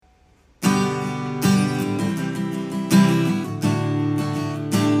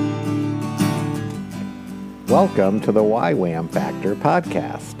Welcome to the YWAM Factor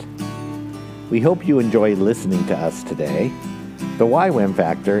podcast. We hope you enjoy listening to us today. The YWAM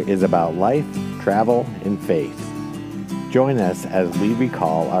Factor is about life, travel, and faith. Join us as we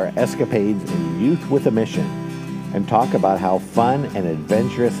recall our escapades in Youth with a Mission and talk about how fun and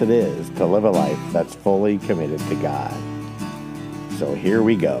adventurous it is to live a life that's fully committed to God. So here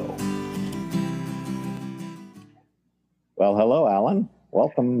we go. Well, hello, Alan.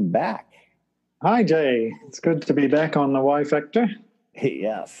 Welcome back. Hi, Jay. It's good to be back on the Y Factor.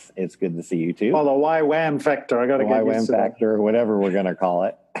 Yes, it's good to see you too. Well, the YWAM Factor. I got to get used to YWAM Factor, whatever we're going to call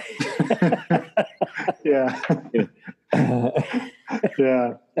it. Yeah.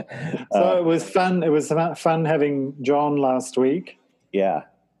 Yeah. So it was fun. It was fun having John last week. Yeah.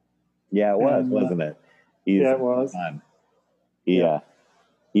 Yeah, it was, wasn't it? Yeah, it was. Fun.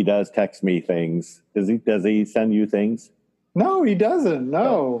 He does text me things. Does he send you things? No, he doesn't.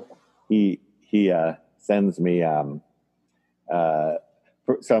 No. He sends me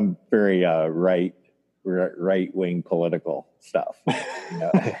some very right-wing political stuff.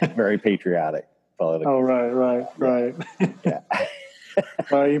 Very patriotic political. Oh, right. Yeah.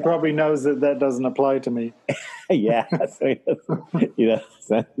 Well, he probably knows that doesn't apply to me. Yeah, so he doesn't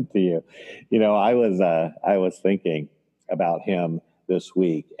send it to you. I was thinking about him this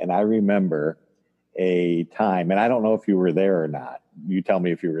week, and I remember a time, and I don't know if you were there or not. You tell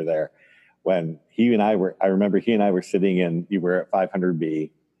me if you were there. When I remember he and I were you were at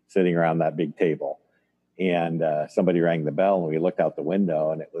 500B, sitting around that big table, and somebody rang the bell, and we looked out the window,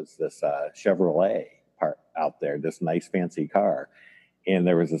 and it was this Chevrolet part out there, this nice fancy car, and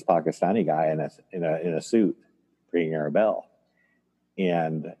there was this Pakistani guy in a suit ringing our bell,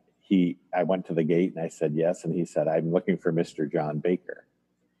 and I went to the gate and I said yes, and he said, "I'm looking for Mr. John Baker,"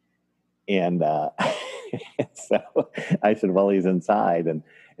 and so I said, "Well, he's inside," and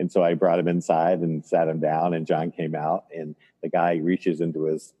so I brought him inside and sat him down, and John came out, and the guy reaches into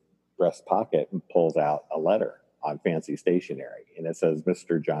his breast pocket and pulls out a letter on fancy stationery, and it says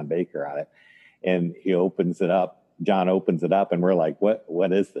Mr. John Baker on it, and he opens it up. John opens it up, and we're like, what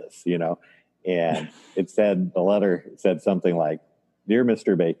is this? And the letter said something like, "Dear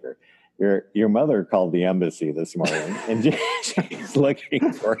Mr. Baker, your mother called the embassy this morning, and she's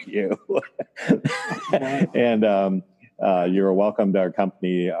looking for you. And you're welcome to our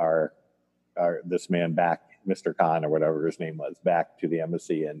company. Our this man back, Mr. Khan or whatever his name was, back to the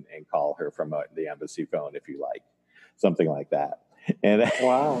embassy and call her from the embassy phone if you like," something like that. And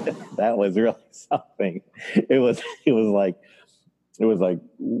wow, that was really something. It was like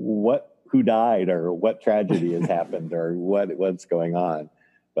who died or what tragedy has happened or what's going on.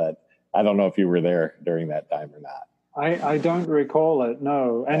 But I don't know if you were there during that time or not. I don't recall it,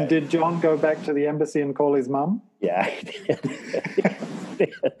 no. And did John go back to the embassy and call his mum? Yeah, he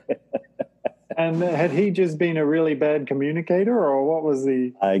did. And had he just been a really bad communicator, or what was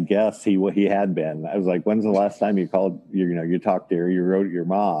the... I guess he had been. I was like, when's the last time you called, you talked to her, you wrote your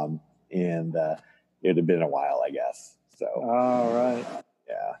mom? And it had been a while, I guess. So. Oh, right.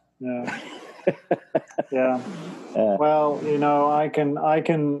 Yeah. Yeah. Well, I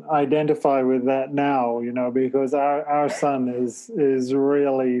can identify with that now, because our son is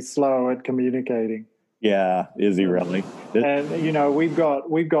really slow at communicating. Yeah, is he really? And we've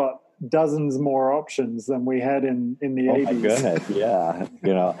got dozens more options than we had in the 80s. Oh my goodness, yeah.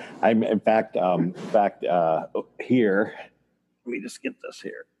 I'm in fact here. Let me just get this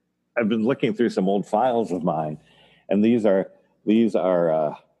here. I've been looking through some old files of mine, and these are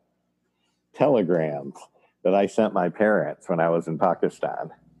telegrams that I sent my parents when I was in Pakistan.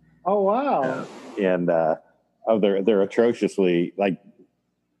 Oh wow! They're atrociously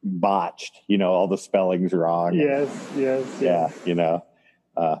botched. All the spelling's wrong. Yes. Yeah.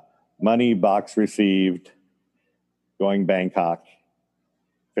 Money box received. Going Bangkok,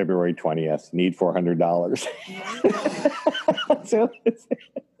 February 20th. Need $400.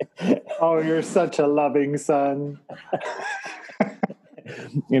 Oh, you're such a loving son.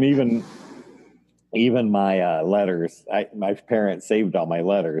 And even my letters, my parents saved all my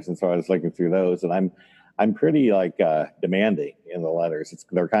letters, and so I was looking through those, and I'm pretty demanding in the letters.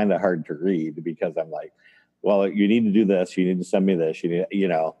 They're kind of hard to read because I'm like, well, you need to do this, you need to send me this,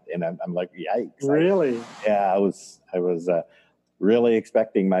 and I'm like, yikes! Really? I was really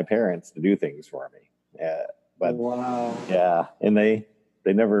expecting my parents to do things for me. But wow. Yeah, and they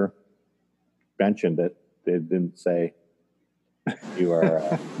never mentioned it. They didn't say you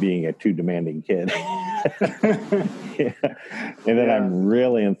are being a too demanding kid. Yeah. And then I'm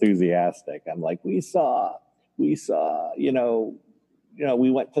really enthusiastic. I'm like, we saw, we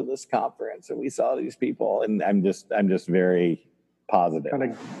went to this conference and we saw these people, and I'm just very positive, kind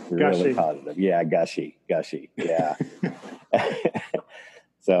of really gushy. positive. Yeah, gushy. Yeah.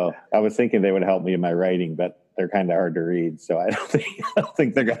 So I was thinking they would help me in my writing, but they're kind of hard to read, so I don't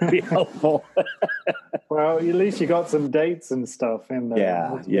think they're going to be helpful. Well, at least you got some dates and stuff in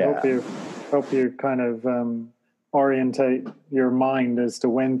there. Help you kind of orientate your mind as to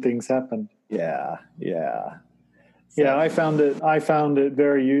when things happen. Yeah. So, yeah, I found it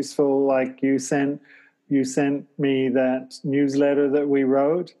very useful. Like you sent me that newsletter that we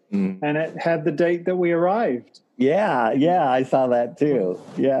wrote, and it had the date that we arrived. Yeah, I saw that too.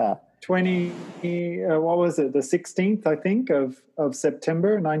 Yeah. What was it? The 16th, I think, of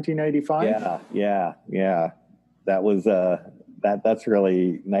September 1985. Yeah. That was that's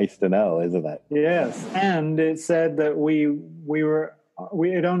really nice to know, isn't it? Yes, and it said that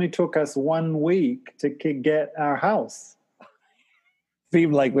it only took us 1 week to get our house.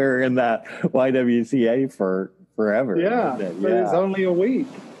 Seemed like we were in that YWCA for forever. Yeah, but it's only a week.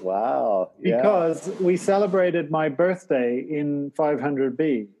 Wow. Yeah. Because we celebrated my birthday in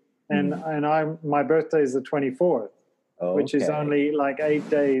 500B, and my birthday is the 24th, which is only like 8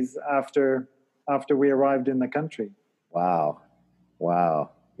 days after we arrived in the country. Wow.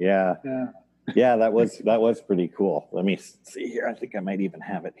 Yeah. That was pretty cool. Let me see here. I think I might even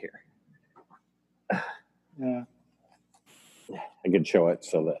have it here. Yeah. I can show it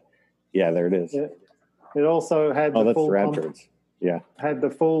so that, there it is. It also had the full Radford's. Had the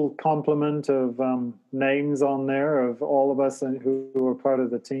full complement of names on there of all of us who were part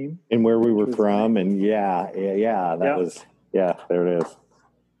of the team and where we were from, and that was there it is.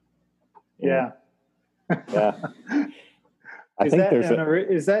 Yeah. Is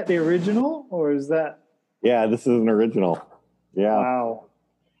that the original, or is that? Yeah, this is an original. Yeah. Wow.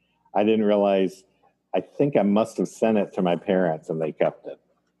 I didn't realize. I think I must have sent it to my parents and they kept it.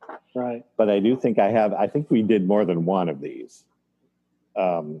 Right. But I do think I think we did more than one of these.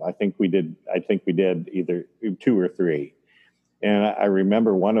 I think we did either 2 or 3. And I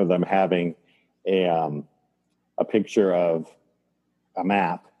remember one of them having a picture of a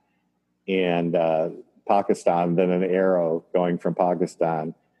map and Pakistan, then an arrow going from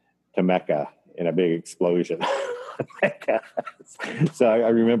Pakistan to Mecca in a big explosion. So I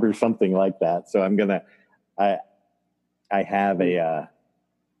remember something like that. So I have a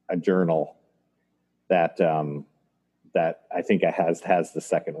journal that I think it has the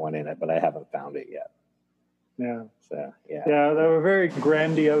second one in it, but I haven't found it yet. Yeah. So yeah, there were very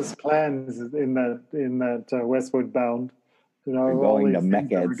grandiose plans in that Westward Bound. You know, we're going to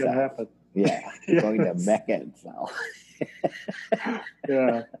Mecca itself. Yeah, yes. Going to Mecca itself.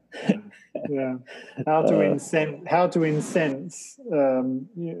 Yeah. How to incense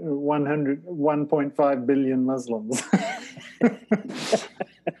 1.5 billion Muslims.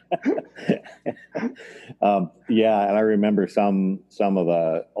 And I remember some of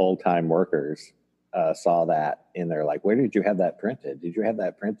the old time workers saw that and they're like, "Where did you have that printed? Did you have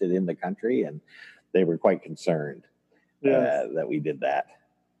that printed in the country?" And they were quite concerned that we did that.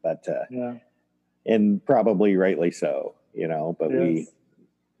 But and probably rightly so, you know. But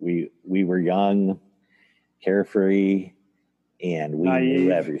we were young, carefree, and we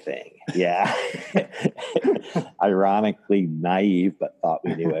knew everything. Yeah. Ironically naive, but thought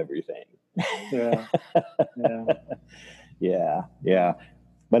we knew everything. Yeah.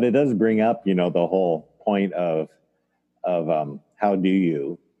 But it does bring up, you know, the whole point of how do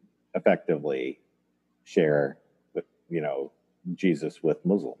you effectively share, Jesus with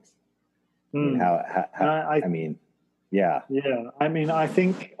Muslims? I mean, I mean, yeah. I mean, I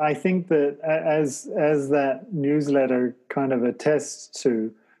think that as that newsletter kind of attests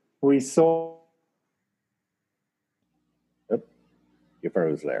to, we saw. Oop, you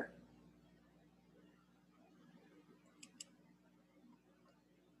froze there.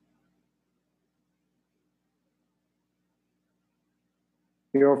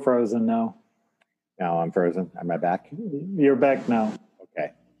 You're frozen now. Now I'm frozen. Am I back? You're back now.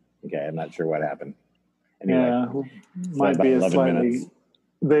 Okay. I'm not sure what happened. Anyway, might be a slightly.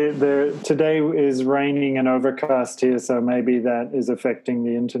 Today is raining and overcast here, so maybe that is affecting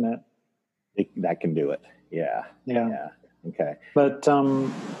the internet. That can do it. Yeah. Okay. But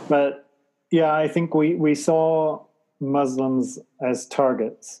I think we saw Muslims as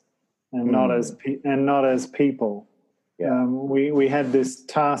targets and not as people. Yeah. We had this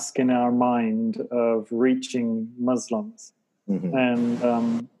task in our mind of reaching Muslims, and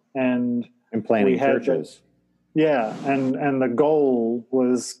planning churches. And the goal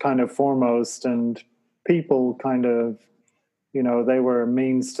was kind of foremost, and people kind of, you know, they were a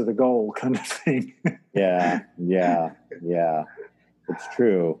means to the goal kind of thing. Yeah. It's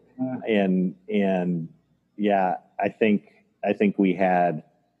true. I think I think we had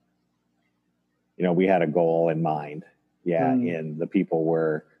a goal in mind. Yeah. And the people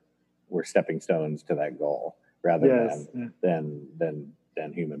were stepping stones to that goal rather than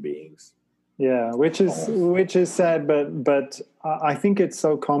human beings. Yeah, which is sad, but I think it's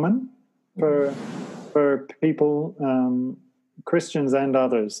so common for people, Christians and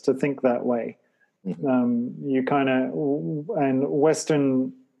others, to think that way. You kind of, and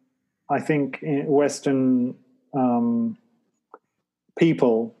Western, I think Western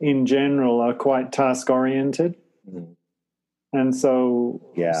people in general are quite task oriented, and so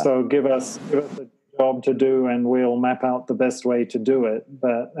give us a job to do, and we'll map out the best way to do it,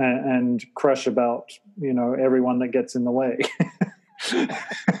 but and crush about everyone that gets in the way.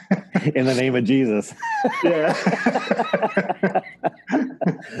 In the name of Jesus. Yeah.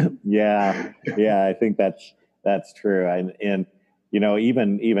 Yeah. I think that's true. And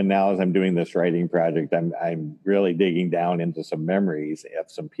even now as I'm doing this writing project, I'm really digging down into some memories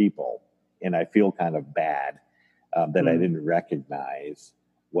of some people, and I feel kind of bad that I didn't recognize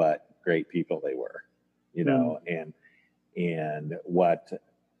what great people they were, and what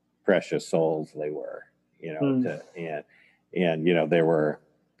precious souls they were, and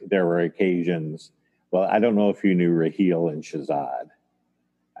there were occasions. Well, I don't know if you knew Raheel and Shazad.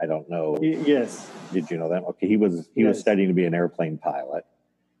 I don't know. Yes. Did you know that? Okay, he was studying to be an airplane pilot.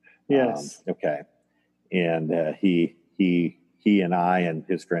 Yes. Okay, and he and I and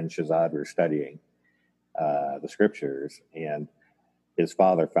his friend Shazad were studying the scriptures, and his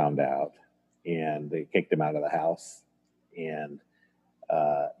father found out, and they kicked him out of the house. And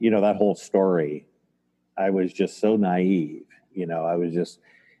that whole story, I was just so naive.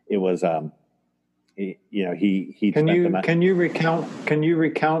 It was he Can you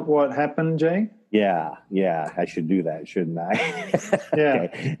recount what happened, Jay? Yeah, I should do that, shouldn't I? Yeah.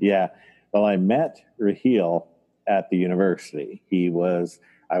 Okay. Yeah. Well, I met Raheel at the university. I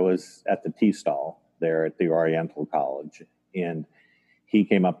was at the tea stall there at the Oriental College, and he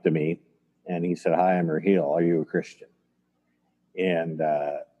came up to me and he said, "Hi, I'm Raheel. Are you a Christian?" And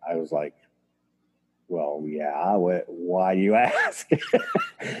I was like, "Well, yeah. Why do you ask?"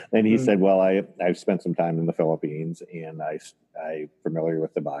 And he said, "Well, I've spent some time in the Philippines, and I'm familiar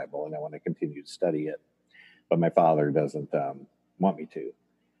with the Bible, and I want to continue to study it, but my father doesn't want me to."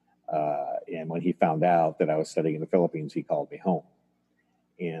 And when he found out that I was studying in the Philippines, he called me home.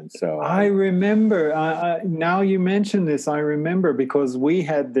 And so I remember. Now you mention this, I remember, because we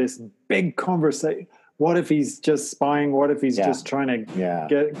had this big conversation. What if he's just spying? What if he's just trying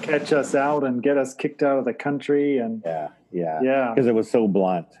to catch us out and get us kicked out of the country? And because it was so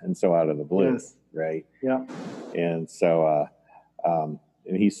blunt and so out of the blue, right? Yeah. And so, and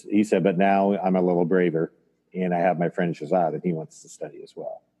he said, "But now I'm a little braver, and I have my friend Shazad, and he wants to study as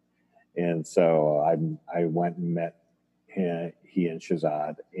well." And so I went and met he and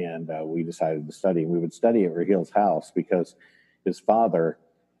Shazad, and we decided to study. We would study at Raheel's house because his father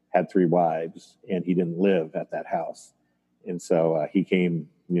had 3 wives, and he didn't live at that house. And so he came,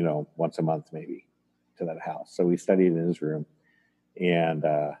 once a month maybe to that house. So we studied in his room, and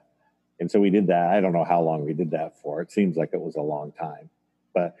so we did that. I don't know how long we did that for. It seems like it was a long time,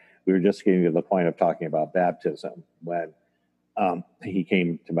 but we were just getting to the point of talking about baptism when he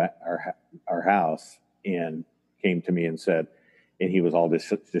came to our house and came to me and said, and he was all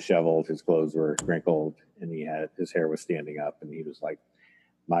disheveled, his clothes were wrinkled, and his hair was standing up, and he was like,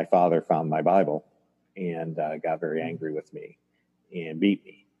 "My father found my Bible and got very angry with me and beat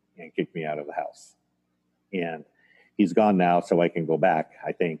me and kicked me out of the house. And he's gone now, so I can go back,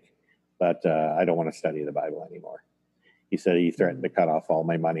 I think, but I don't want to study the Bible anymore." He said he threatened to cut off all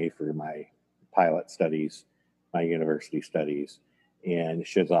my money for my pilot studies, my university studies, and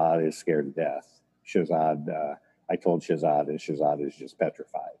Shazad is scared to death. I told Shazad, and Shazad is just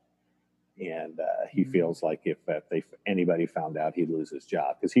petrified. And he feels like if anybody found out, he'd lose his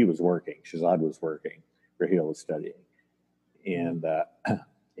job because he was working. Shazad was working, Raheel was studying. And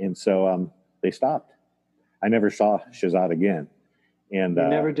so they stopped. I never saw Shazad again. And you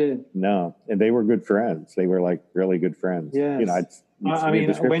never did? No. And they were good friends. They were like really good friends. Yes.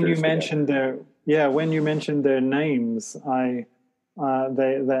 When you mentioned their names, that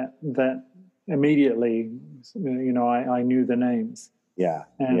immediately, I knew the names. Yeah.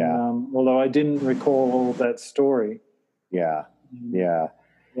 And although I didn't recall all that story. Yeah.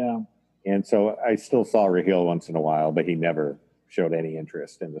 And so I still saw Raheel once in a while, but he never showed any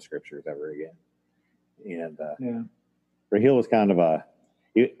interest in the scriptures ever again. And Raheel was kind of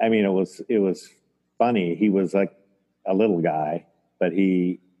it was funny. He was like a little guy, but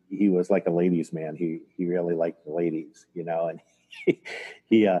he was like a ladies' man. He really liked the ladies, and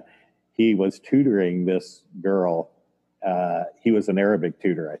he was tutoring this girl he was an Arabic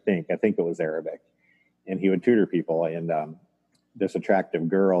tutor, I think it was Arabic, and he would tutor people. And this attractive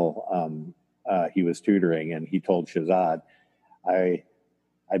girl he was tutoring, and he told Shahzad, I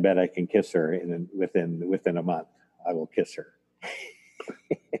bet I can kiss her within a month. I will kiss her.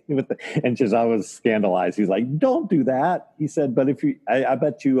 And Shahzad was scandalized. He's like, don't do that. He said, but if I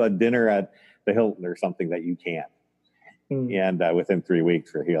bet you a dinner at the Hilton or something that you can't. And within 3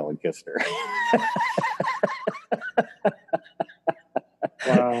 weeks, Raheel had kissed her.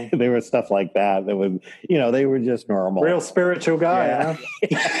 Wow. There was stuff like that was, they were just normal. Real spiritual guy, yeah.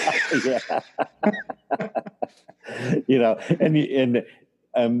 huh? Yeah.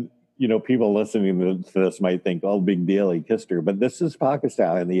 And people listening to this might think, oh, big deal, he kissed her. But this is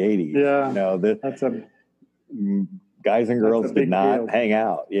Pakistan in the 80s. Yeah. Guys and girls did not hang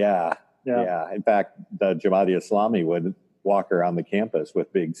out. Yeah. In fact, the Jamaat-e-Islami would walk around the campus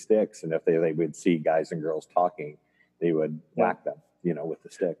with big sticks, and if they would see guys and girls talking, they would whack them, with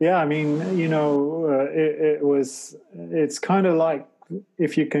the stick. Yeah, I mean, it's kind of like,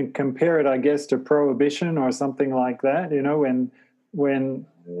 if you can compare it, I guess, to prohibition or something like that, when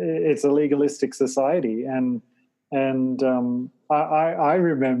it's a legalistic society. And I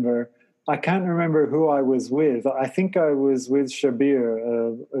remember, I can't remember who I was with. I think I was with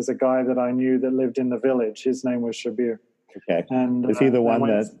Shabir, as a guy that I knew that lived in the village. His name was Shabir. Okay. And is he the one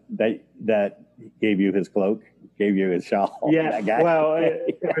that gave you his cloak, gave you his shawl? Yeah. That guy? Well,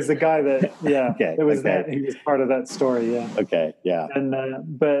 it was the guy that. Yeah. Okay. It was that he was part of that story. Yeah. Okay. Yeah. And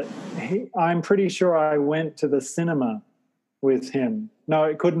but I'm pretty sure I went to the cinema with him. No,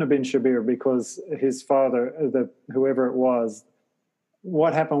 it couldn't have been Shabir, because his father, whoever it was.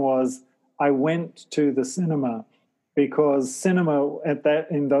 What happened was, I went to the cinema because cinema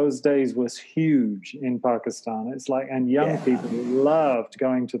in those days was huge in Pakistan. It's like, and young people loved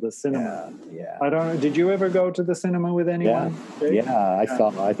going to the cinema. Yeah. I don't know. Did you ever go to the cinema with anyone? Yeah.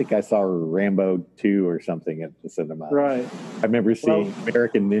 I think I saw Rambo 2 or something at the cinema. Right. I remember seeing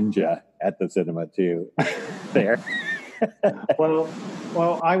American Ninja at the cinema too. There. Well,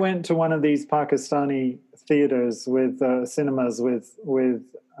 I went to one of these Pakistani theaters with cinemas with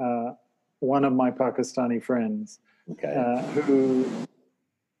one of my Pakistani friends. Okay. Who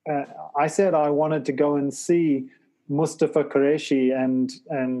I said I wanted to go and see Mustafa Qureshi and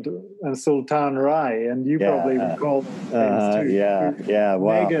Sultan Rai, and you probably recall those too. Yeah.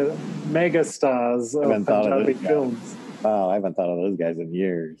 Wow. Mega stars of Punjabi films. Wow, I haven't thought of those guys in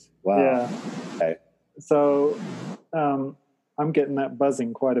years. Wow. Yeah. Okay. So I'm getting that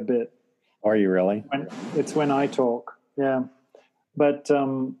buzzing quite a bit. Are you really? It's when I talk. Yeah. But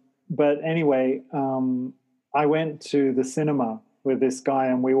anyway, I went to the cinema with this guy,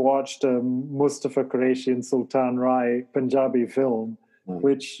 and we watched a Mustafa Qureshi and Sultan Rai Punjabi film,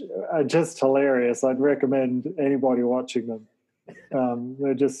 which are just hilarious. I'd recommend anybody watching them.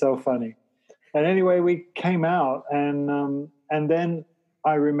 They're just so funny. And anyway, we came out, and then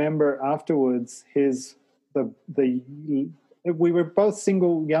I remember afterwards we were both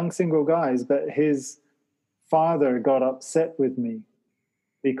young single guys, but his father got upset with me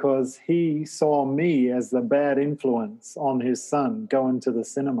because he saw me as the bad influence on his son going to the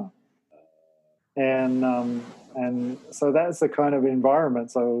cinema. And so that's the kind of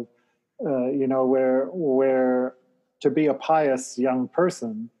environment. So, where to be a pious young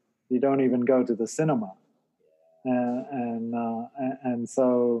person, you don't even go to the cinema. And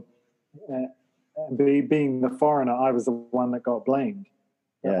so being the foreigner, I was the one that got blamed.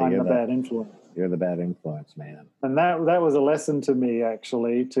 Yeah, I'm the bad influence. You're the bad influence, man. And that was a lesson to me,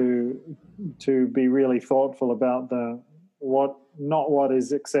 actually, to be really thoughtful about not what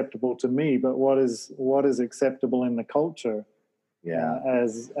is acceptable to me, but what is acceptable in the culture. Yeah.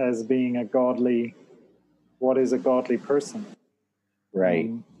 As being what is a godly person. Right.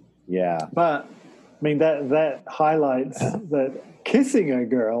 Yeah. But I mean that highlights that kissing a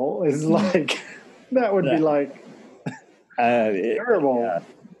girl is like that would be like terrible. Yeah.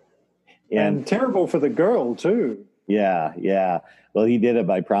 And terrible for the girl too. Yeah. Well, he did it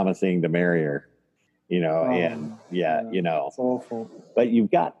by promising to marry her, and it's awful. But you've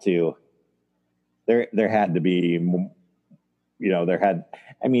got to. There had to be,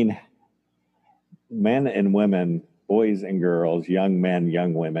 men and women, boys and girls, young men,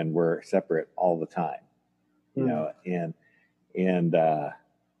 young women were separate all the time, and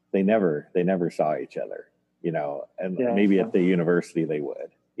they never saw each other, and maybe at the university they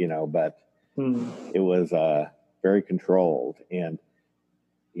would, but it was very controlled, and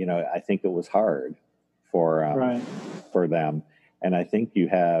I think it was hard for them, and I think you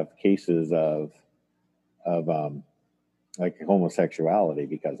have cases of like homosexuality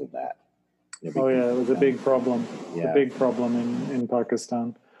because of that. Oh yeah, it was a big problem. Yeah. A big problem in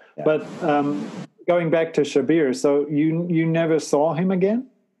Pakistan. Yeah. But going back to Shabir, so you never saw him again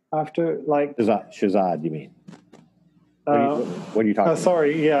after, like Shazad, you mean? What are you talking about?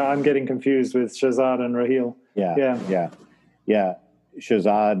 Sorry, yeah, I'm getting confused with Shazad and Rahil. Yeah.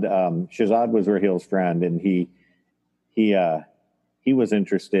 Shazad was Rahil's friend, and he was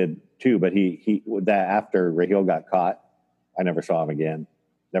interested too, but he after Rahil got caught, I never saw him again.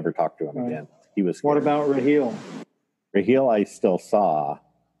 Never talked to him again. He was scared. What about Rahil? Rahil I still saw.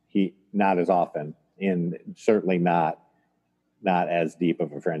 He not as often, and certainly not as deep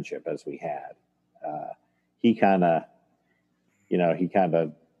of a friendship as we had. He kind of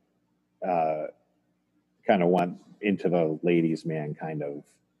went into the ladies' man kind of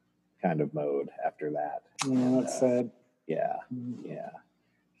mode after that. Yeah, that's sad. Yeah.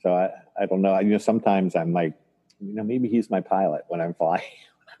 So I don't know. Sometimes I'm like, maybe he's my pilot when I'm flying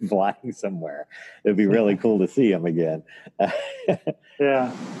somewhere. It'd be really cool to see him again.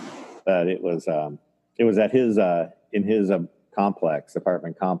 Yeah. But it was at his in his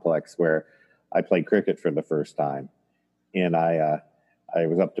apartment complex where I played cricket for the first time, and I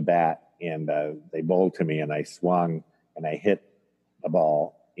was up to bat, and they bowled to me, and I swung and I hit the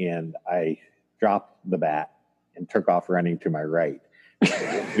ball, and I dropped the bat and took off running to my right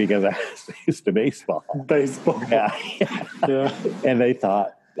because I was used to baseball. Yeah. And they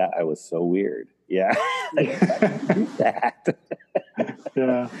thought that I was so weird. Yeah. Do that.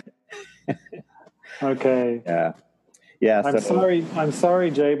 Yeah. Okay. Yeah. I'm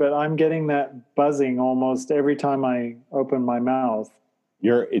sorry, Jay, but I'm getting that buzzing almost every time I open my mouth.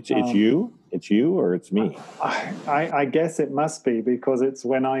 It's you or it's me? I guess it must be, because it's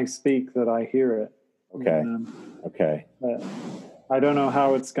when I speak that I hear it. Okay. Okay. But I don't know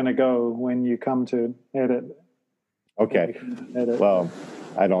how it's going to go when you come to edit. Okay. Well,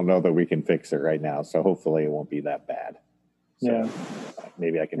 I don't know that we can fix it right now, so hopefully it won't be that bad. So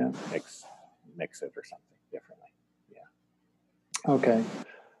maybe I can mix it or something differently. Yeah. Okay.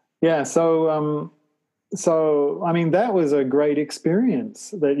 Yeah. So I mean, that was a great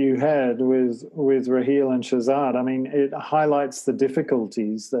experience that you had with Rahil and Shazad. I mean, it highlights the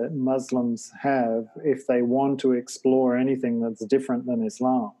difficulties that Muslims have if they want to explore anything that's different than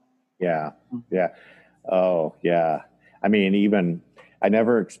Islam. Yeah. Oh, yeah. I mean, I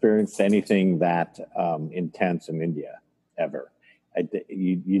never experienced anything that intense in India ever.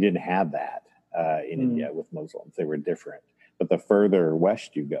 You didn't have that in India with Muslims. They were different. But the further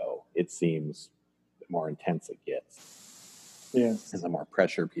west you go, it seems the more intense it gets. Yes. And the more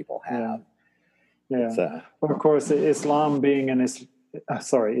pressure people have. Yeah. Well, of course, Pakistan being an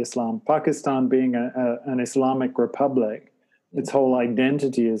Islamic republic, its whole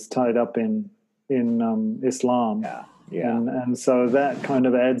identity is tied up in Islam. Yeah. And so that kind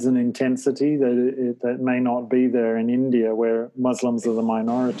of adds an intensity that may not be there in India, where Muslims are the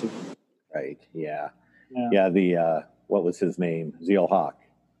minority. Right. Yeah. The what was his name? Zia Haq.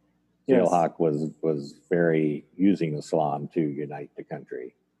 Zia Haq was very using Islam to unite the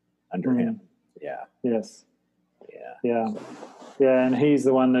country under him. Yeah. Yes. Yeah. And he's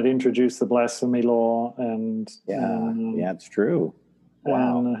the one that introduced the blasphemy law, and it's true.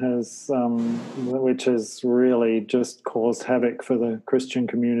 Wow. And has which has really just caused havoc for the Christian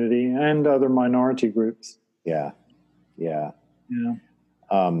community and other minority groups. Yeah.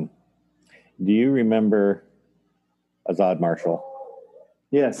 Do you remember Azad Marshall?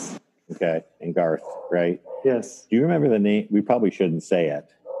 Yes. Okay, and Garth, right? Yes. Do you remember the name? We probably shouldn't say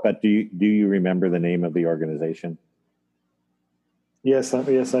it, but do you remember the name of the organization? Yes, I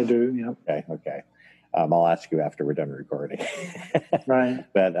do. Yeah. Okay. I'll ask you after we're done recording. Right.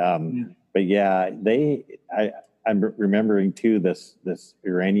 But I'm remembering too this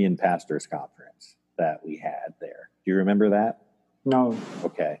Iranian pastors conference that we had there. Do you remember that? No.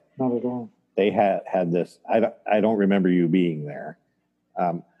 Okay. Not at all. They had this. I don't remember you being there,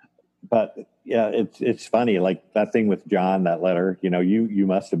 but yeah, it's funny. Like that thing with John, that letter. You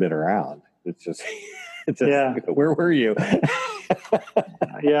must have been around. It's just where were you?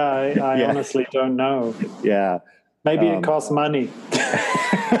 I honestly don't know. Yeah. Maybe it costs money.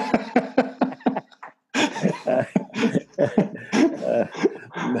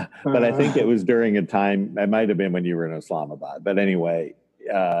 But I think it was during a time, it might have been when you were in Islamabad. But anyway,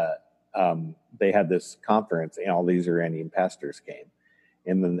 they had this conference and all these Iranian pastors came.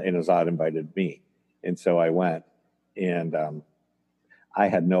 And then Azad invited me. And so I went, and I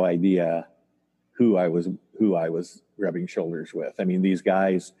had no idea who I was rubbing shoulders with. I mean, these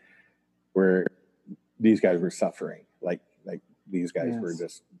guys were suffering. Like these guys were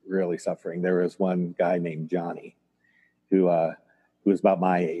just really suffering. There was one guy named Johnny who who was about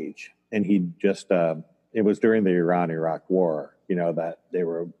my age, and he just it was during the Iran-Iraq War. That they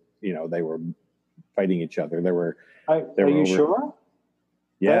were fighting each other. Are you sure?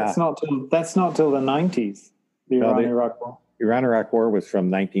 Yeah, that's not till the 90s. The Iran-Iraq War. Iran-Iraq War was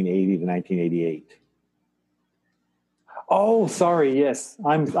from 1980 to 1988. Oh, sorry. Yes,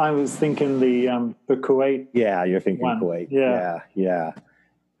 I was thinking the Kuwait. Yeah, you're thinking one. Kuwait. Yeah.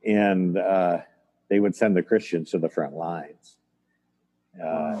 And they would send the Christians to the front lines.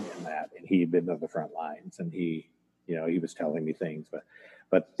 And he'd been to the front lines, and he was telling me things.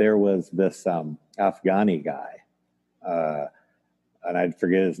 But there was this Afghani guy, and I'd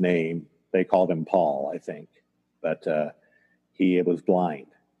forget his name. They called him Paul, I think, but he was blind.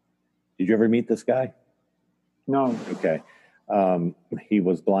 Did you ever meet this guy? No. Okay. He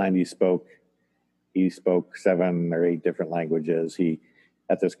was blind. He spoke 7 or 8 different languages.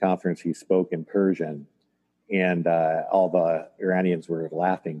 At this conference, he spoke in Persian, and all the Iranians were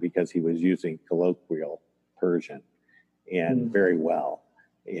laughing because he was using colloquial Persian and very well.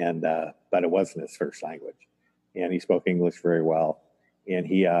 And but it wasn't his first language, and he spoke English very well. And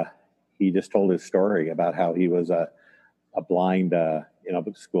he just told his story about how he was a blind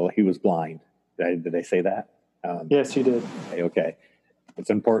school. He was blind. Did I say that? Yes, you did. Okay. It's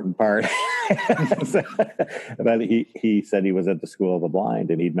an important part. But he said he was at the School of the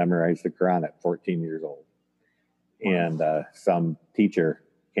Blind, and he'd memorized the Quran at 14 years old. And some teacher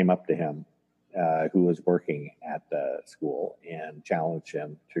came up to him who was working at the school and challenged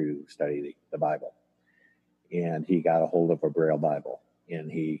him to study the Bible. And he got a hold of a Braille Bible,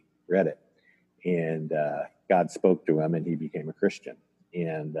 and he read it. And God spoke to him, and he became a Christian.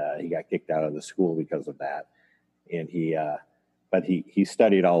 And he got kicked out of the school because of that. And but he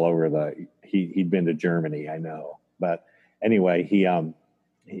studied all over he'd been to Germany, I know. But anyway, he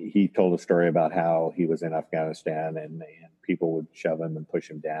told a story about how he was in Afghanistan, and people would shove him and push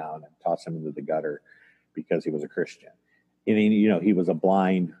him down and toss him into the gutter because he was a Christian. And he was a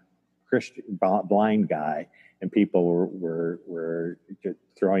blind guy, and people were just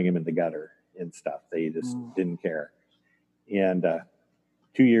throwing him in the gutter and stuff. They just didn't care. And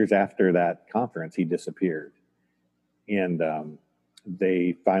 2 years after that conference, he disappeared. And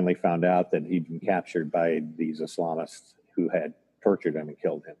they finally found out that he'd been captured by these Islamists who had tortured him and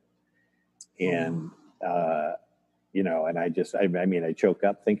killed him. And, and I choke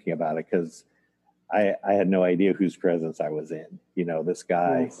up thinking about it, because I had no idea whose presence I was in. This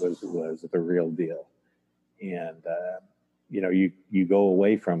guy was the real deal. And, you go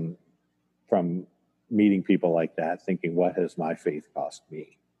away from meeting people like that thinking, what has my faith cost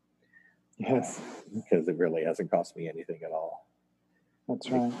me? Yes. Because it really hasn't cost me anything at all.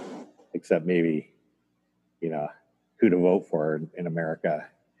 That's right. Except maybe, who to vote for in America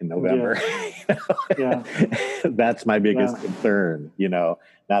in November. Yeah. That's my biggest concern, not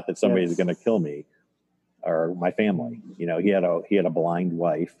that somebody's going to kill me or my family. He had a blind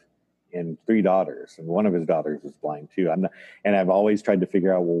wife and 3 daughters, and one of his daughters is blind too. And I've always tried to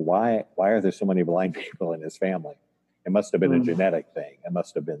figure out, well, why are there so many blind people in his family? It must have been a genetic thing. It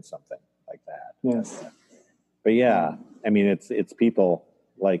must have been something like that. Yes. But yeah, I mean, it's people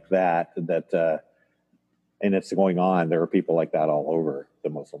like that, and it's going on. There are people like that all over the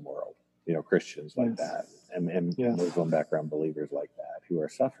Muslim world, Christians like that, and Muslim background believers like that, who are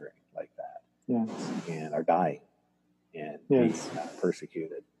suffering like that, and are dying, and being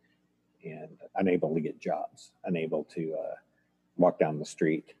persecuted, and unable to get jobs, unable to walk down the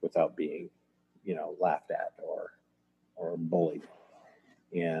street without being, laughed at or bullied.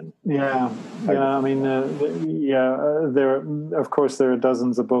 And there of course there are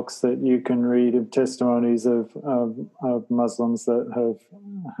dozens of books that you can read of testimonies of Muslims that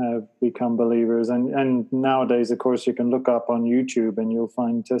have become believers, and nowadays of course you can look up on YouTube and you'll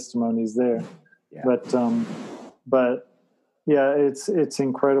find testimonies there. But it's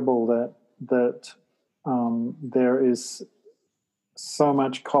incredible that there is so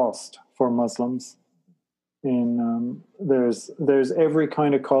much cost for Muslims. There's every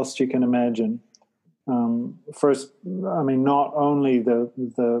kind of cost you can imagine. First, I mean, not only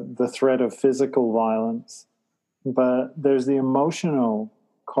the threat of physical violence, but there's the emotional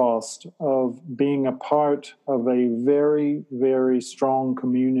cost of being a part of a very, very strong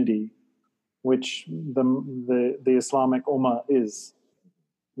community, which the Islamic Ummah is.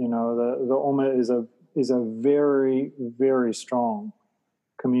 The Ummah is a very, very strong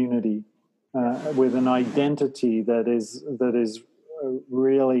community. With an identity that is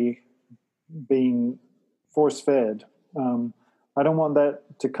really being force-fed. I don't want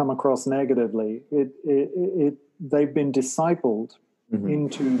that to come across negatively. They've been discipled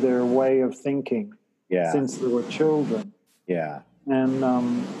into their way of thinking since they were children. Yeah.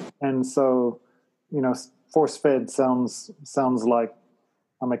 and so, force-fed sounds like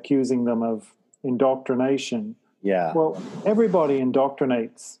I'm accusing them of indoctrination. Yeah. Well, everybody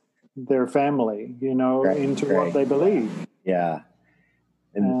indoctrinates their family, into what they believe. Yeah.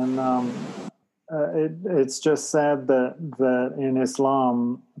 And it's just sad that in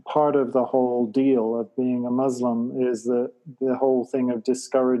Islam, part of the whole deal of being a Muslim is the whole thing of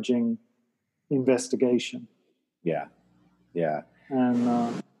discouraging investigation. Yeah. Yeah.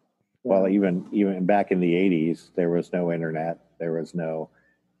 And well, even back in the 80s, there was no internet. There was no,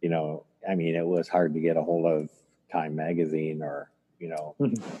 it was hard to get a hold of Time Magazine or,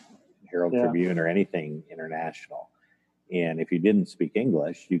 Herald Tribune or anything international. And if you didn't speak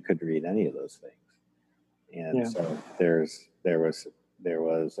English, you couldn't read any of those things. And so there was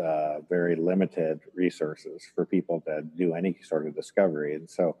very limited resources for people to do any sort of discovery. And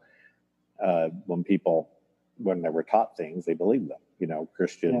so when they were taught things, they believed them.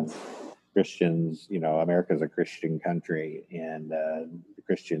 Christians, America's a Christian country, and the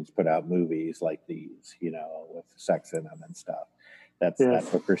Christians put out movies like these, with sex in them and stuff. That's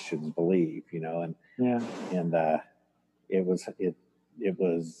what Christians believe, and it was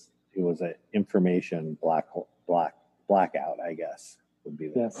an information blackout, I guess, would be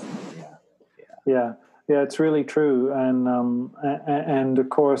the yeah. It's really true, and of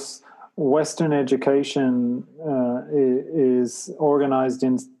course, Western education is organized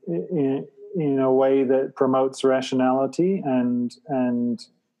in a way that promotes rationality and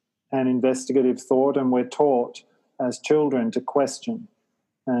investigative thought, and we're taught as children to question,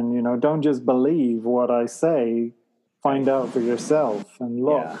 and don't just believe what I say. Find out for yourself and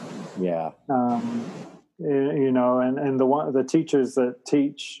look. And the teachers that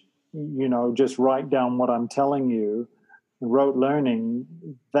teach, just write down what I'm telling you. Rote learning,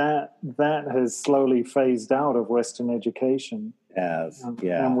 that has slowly phased out of Western education.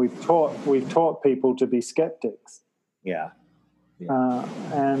 And we've taught people to be skeptics.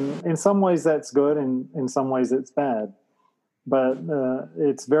 And in some ways that's good, and in some ways it's bad. But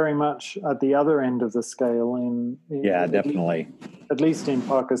it's very much at the other end of the scale. Definitely. At least in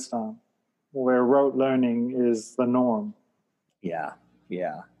Pakistan, where rote learning is the norm. Yeah,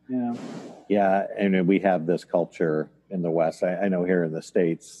 and we have this culture in the West. I know here in the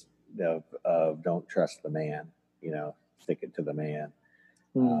States of don't trust the man, stick it to the man.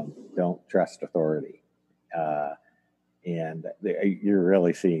 Don't trust authority. And you're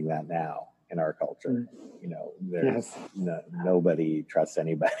really seeing that now in our culture. There's nobody trusts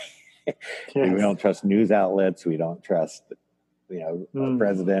anybody. We don't trust news outlets. We don't trust, the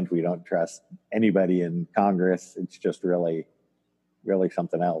president. We don't trust anybody in Congress. It's just really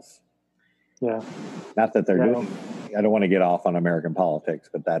something else. Not that they're doing. I don't want to get off on American politics,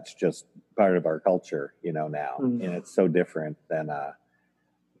 but that's just part of our culture, now, and it's so different than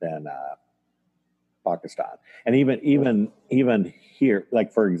Pakistan. And even here,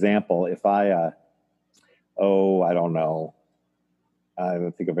 like for example, if I don't know, I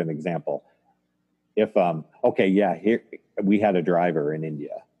would think of an example. If here we had a driver in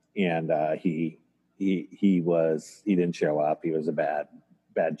India, and he didn't show up. He was a bad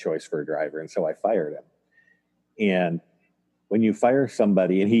choice for a driver, and so I fired him. And when you fire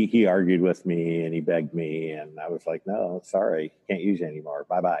somebody, and he argued with me and he begged me, and I was like, no, sorry, can't use you anymore.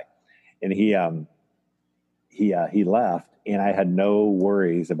 Bye. And he left, and I had no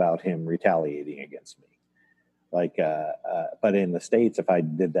worries about him retaliating against me. But in the States, if I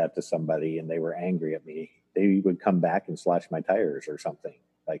did that to somebody and they were angry at me, they would come back and slash my tires or something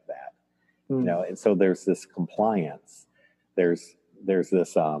like that. And so there's this compliance. There's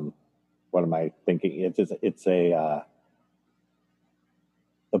this, what am I thinking?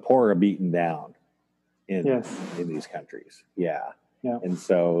 The poor are beaten down in these countries. And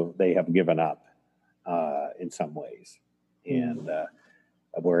so they have given up in some ways. And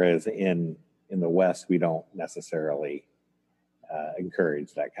whereas in the West, we don't necessarily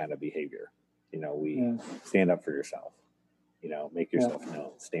encourage that kind of behavior. We stand up for yourself, make yourself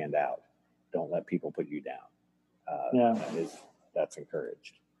known, stand out. Don't let people put you down. That's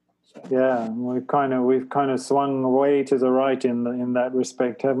encouraged. So. We've kind of swung way to the right in that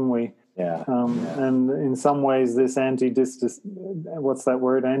respect, haven't we? And in some ways, this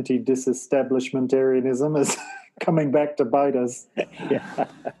anti-disestablishmentarianism is coming back to bite us.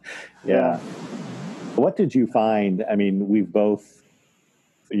 What did you find? I mean, we've both,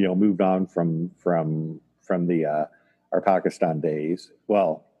 moved on from the our Pakistan days.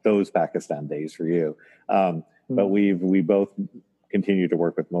 Well, those Pakistan days for you, but we both continue to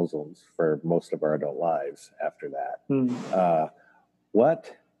work with Muslims for most of our adult lives after that.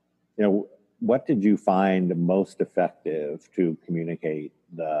 what did you find most effective to communicate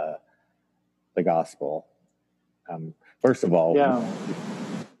the gospel? First of all, Yeah.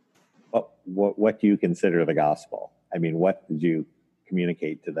 What do you consider the gospel? I mean, what did you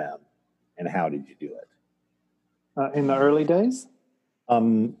communicate to them, and how did you do it? In the early days?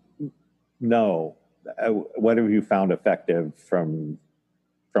 No. What have you found effective from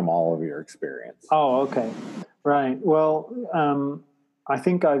all of your experience? Oh, okay. Right. Well, I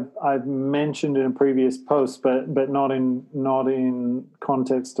think I've mentioned in a previous post, but not in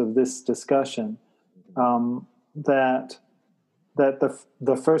context of this discussion, that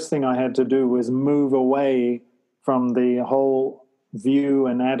the first thing I had to do was move away from the whole view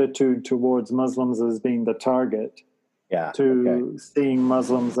and attitude towards Muslims as being the target, to seeing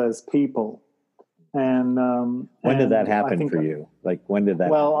Muslims as people. And when did that happen for you? Like, when did that?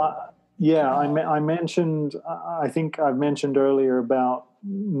 Well, I mentioned. I think I've mentioned earlier about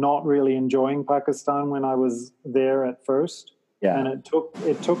not really enjoying Pakistan when I was there at first. Yeah. And it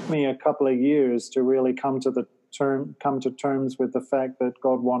took me a couple of years to really come to terms with the fact that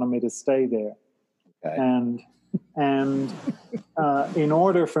God wanted me to stay there. Okay. And in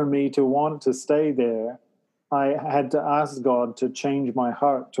order for me to want to stay there, I had to ask God to change my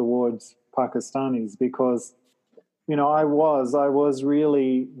heart towards Pakistanis, because I was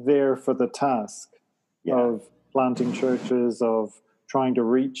really there for the task of planting churches, of trying to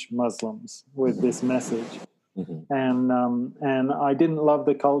reach Muslims with this message. Mm-hmm. And I didn't love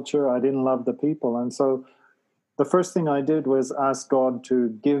the culture. I didn't love the people. And so the first thing I did was ask God to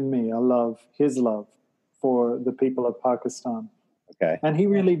give me his love for the people of Pakistan. Okay. And he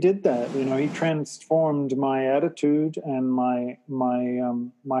really did that. He transformed my attitude and my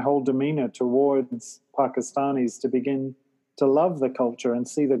whole demeanor towards Pakistanis to begin to love the culture and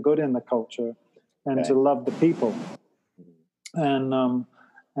see the good in the culture, and to love the people. And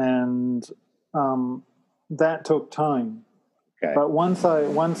that took time. Okay. But once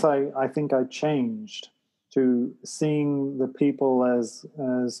I think I changed to seeing the people as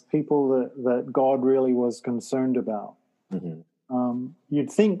people that God really was concerned about. Mm-hmm.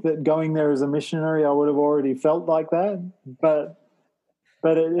 You'd think that going there as a missionary, I would have already felt like that, but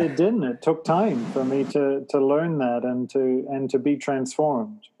it didn't. It took time for me to learn that and to be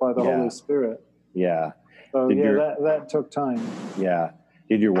transformed by the Holy Spirit. Yeah. So that took time. Yeah.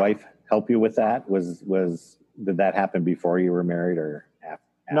 Did your wife help you with that? Did that happen before you were married or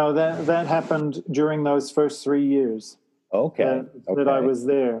after? No, that happened during those first 3 years. Okay. That I was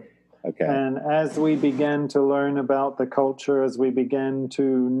there. Okay. And as we began to learn about the culture, as we began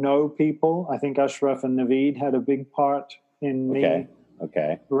to know people, I think Ashraf and Naveed had a big part in me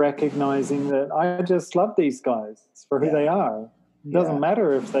recognizing that I just love these guys for who they are. It doesn't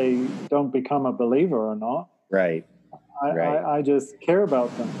matter if they don't become a believer or not. Right. I just care about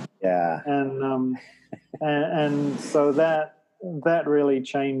them. Yeah. And so that really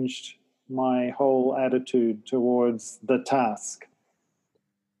changed my whole attitude towards the task.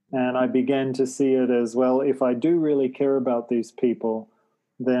 And I began to see it as, well, if I do really care about these people,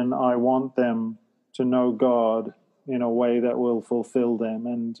 then I want them to know God in a way that will fulfill them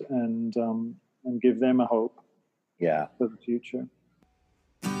and give them a hope for the future.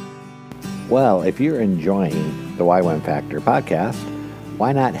 Well, if you're enjoying the YWAM Factor podcast,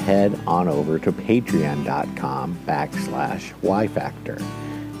 why not head on over to patreon.com/YFactor.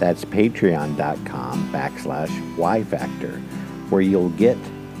 That's patreon.com/YFactor, where you'll get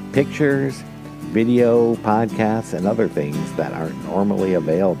pictures, video, podcasts, and other things that aren't normally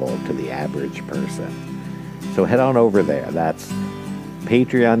available to the average person. So head on over there. That's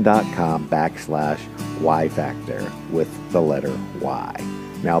patreon.com/YFactor with the letter Y.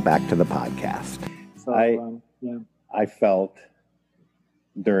 Now back to the podcast. So, I felt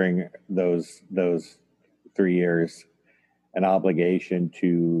during those 3 years an obligation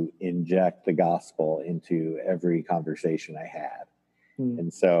to inject the gospel into every conversation I had.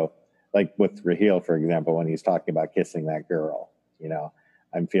 And so, like with Raheel, for example, when he's talking about kissing that girl,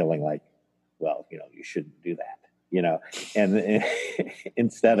 I'm feeling like, well, you shouldn't do that, and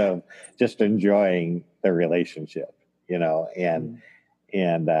instead of just enjoying the relationship, and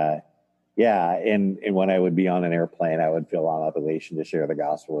when I would be on an airplane, I would feel an obligation to share the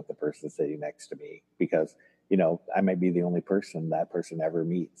gospel with the person sitting next to me, because, I might be the only person that person ever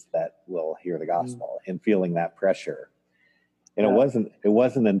meets that will hear the gospel, and feeling that pressure. And it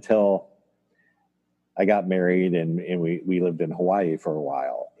wasn't until I got married and we lived in Hawaii for a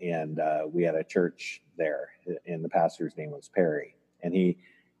while, and we had a church there, and the pastor's name was Perry, and he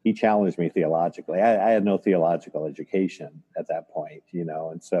challenged me theologically. I had no theological education at that point,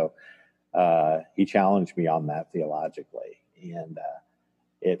 and so he challenged me on that theologically, and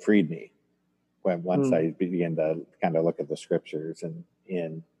it freed me. once I began to kind of look at the scriptures and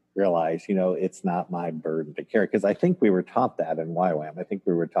realize, it's not my burden to carry. Because I think we were taught that in YWAM. I think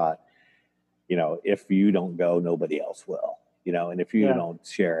we were taught, if you don't go, nobody else will, and if you don't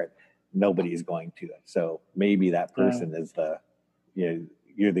share it, nobody's going to. So maybe that person is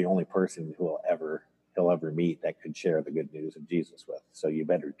you're the only person he'll ever meet that could share the good news of Jesus with. So you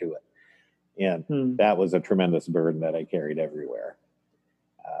better do it. And that was a tremendous burden that I carried everywhere.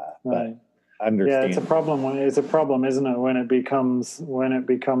 But understand. Yeah, it's a problem. It's a problem, isn't it? When it becomes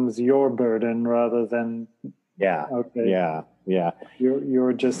your burden rather than you're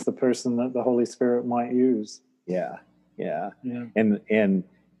just the person that the Holy Spirit might use. Yeah. And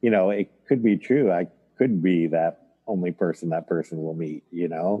it could be true. I could be that only person that person will meet.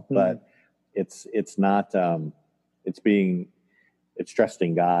 But it's not. It's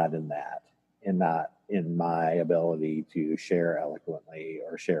trusting God in that, and not in my ability to share eloquently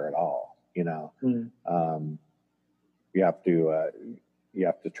or share at all. You have to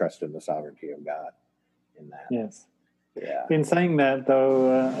trust in the sovereignty of God in that. Yes. Yeah. In saying that, though,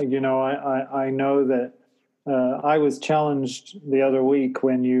 I know that I was challenged the other week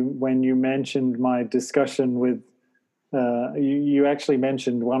when you mentioned my discussion with. You actually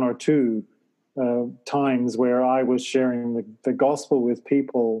mentioned one or two times where I was sharing the gospel with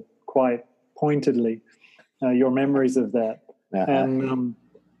people quite pointedly. Your memories of that, and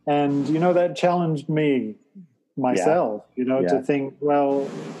that challenged me myself. To think, well,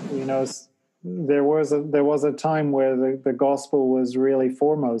 there was a time where the gospel was really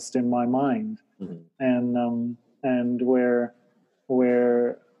foremost in my mind, and where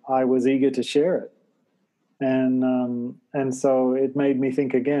I was eager to share it. And so it made me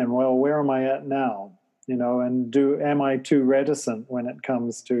think again, well, where am I at now? And am I too reticent when it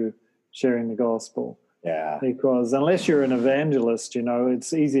comes to sharing the gospel? Yeah. Because unless you're an evangelist,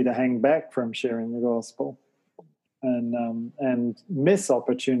 it's easy to hang back from sharing the gospel and miss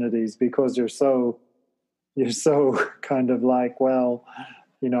opportunities because you're so kind of like, well,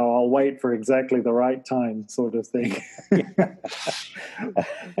 I'll wait for exactly the right time, sort of thing.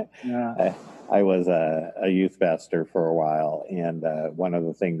 Yeah. I was a youth pastor for a while, and one of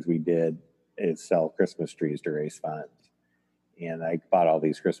the things we did is sell Christmas trees to raise funds. And I bought all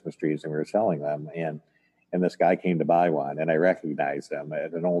these Christmas trees, and we were selling them. And this guy came to buy one, and I recognized him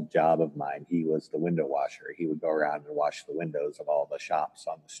at an old job of mine. He was the window washer. He would go around and wash the windows of all the shops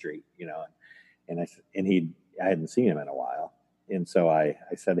on the street, And I hadn't seen him in a while. And so I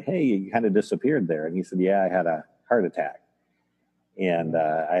said, "Hey, you kind of disappeared there." And he said, "Yeah, I had a heart attack. And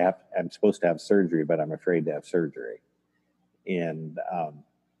I'm supposed to have surgery, but I'm afraid to have surgery." And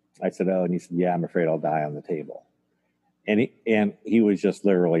I said, "Oh," and he said, "Yeah, I'm afraid I'll die on the table." And he was just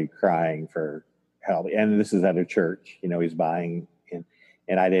literally crying for help. And this is at a church, he's buying,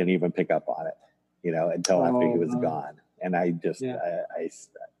 and I didn't even pick up on it, until after he was gone. And I just, it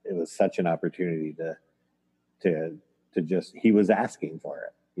was such an opportunity to just, he was asking for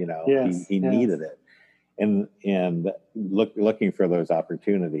it, he needed it. And looking for those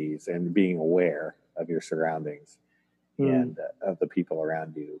opportunities and being aware of your surroundings and of the people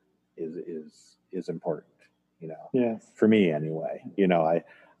around you is important, for me anyway.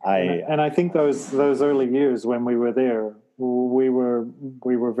 And I think those early years when we were there, we were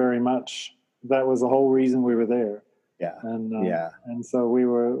very much, that was the whole reason we were there. Yeah. And so we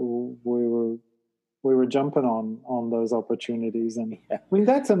were jumping on those opportunities. And I mean,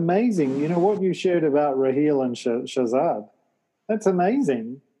 that's amazing. What you shared about Raheel and Shazad, that's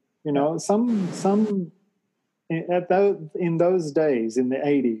amazing. Some in those days, in the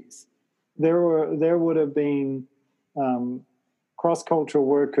 80s, there would have been cross-cultural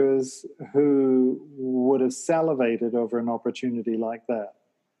workers who would have salivated over an opportunity like that,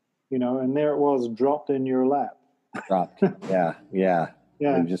 and there it was, dropped in your lap. Dropped. Yeah.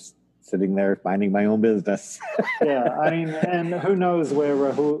 I'm just sitting there minding my own business. Yeah, I mean, and who knows where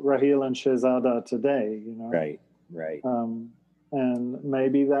Raheel and Shazad are today, Right. And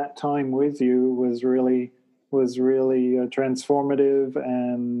maybe that time with you was really transformative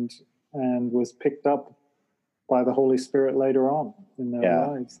and was picked up by the Holy Spirit later on in their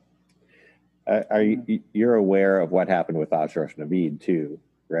lives. You're aware of what happened with Ashraf Naveed too,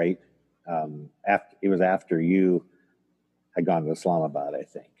 right? It was after you had gone to Islamabad, I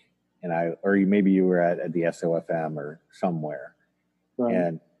think, maybe you were at the SOFM or somewhere, right.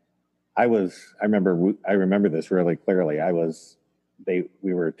 And I remember this really clearly.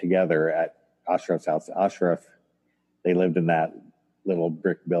 We were together at Ashraf's house. Ashraf, they lived in that little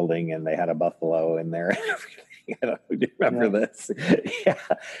brick building, and they had a buffalo in there and everything. Do you remember this? Yeah.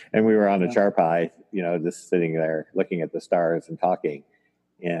 And we were on a charpai, just sitting there looking at the stars and talking.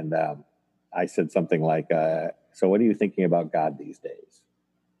 And I said something like, so what are you thinking about God these days?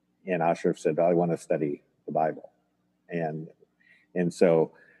 And Ashraf said, I want to study the Bible. And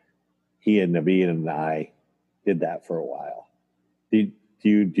so he and Naveed and I did that for a while. Do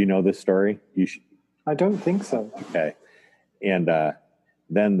you know this story? I don't think so. Okay. And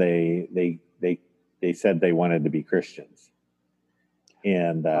then they said they wanted to be Christians.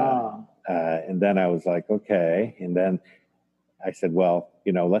 And then I was like, okay. And then I said, well,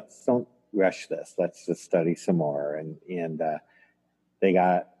 let's don't rush this. Let's just study some more. And they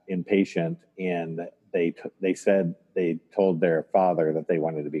got impatient, and they said they told their father that they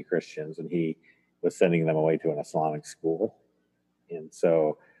wanted to be Christians, and he was sending them away to an Islamic school. And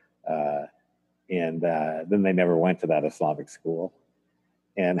so, then they never went to that Islamic school.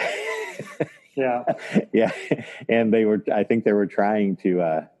 And yeah. And I think they were trying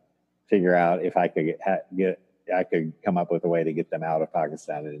to figure out if I could I could come up with a way to get them out of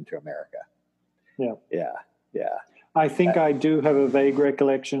Pakistan and into America. Yeah. I think I do have a vague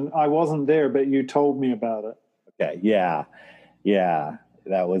recollection. I wasn't there, but you told me about it. Okay. Yeah.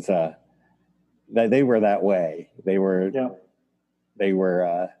 That was they were that way. They were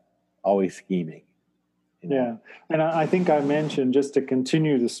always scheming. Yeah. And I think I mentioned, just to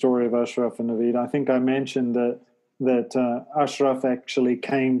continue the story of Ashraf and Naveed, I think I mentioned that Ashraf actually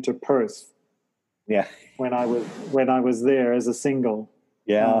came to Perth. Yeah. When I was there as a single.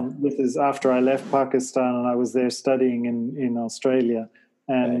 Yeah. This is after I left Pakistan and I was there studying in Australia.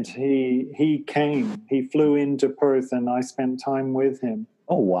 And he came. He flew into Perth, and I spent time with him.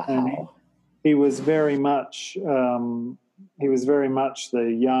 Oh wow! And he was very much the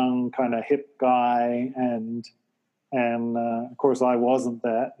young kind of hip guy, and of course I wasn't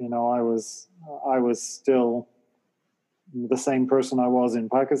that. I was still the same person I was in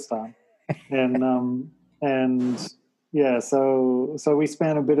Pakistan, so we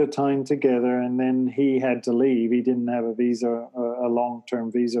spent a bit of time together, and then he had to leave. He didn't have a visa, a long-term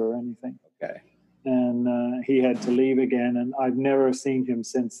visa or anything. Okay. And he had to leave again, and I've never seen him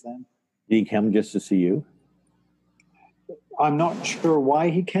since then. Did he come just to see you? I'm not sure why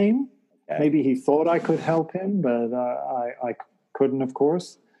he came. Okay. Maybe he thought I could help him, but I couldn't, of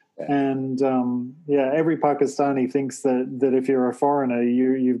course. Okay. And every Pakistani thinks that if you're a foreigner,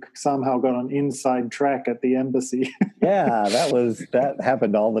 you've somehow got an inside track at the embassy. Yeah, that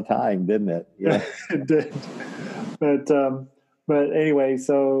happened all the time, didn't it? Yeah, it did. But anyway,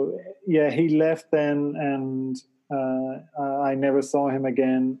 so he left then, and I never saw him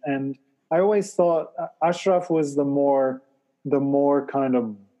again. And I always thought Ashraf was the more kind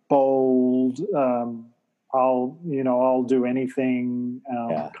of bold, I'll do anything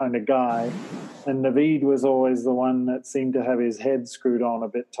kind of guy. And Naveed was always the one that seemed to have his head screwed on a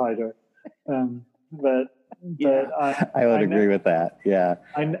bit tighter. But I would agree with that. Yeah.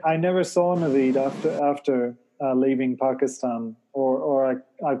 I never saw Naveed after leaving Pakistan, or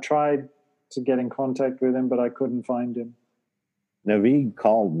I've tried to get in contact with him, but I couldn't find him. Naveed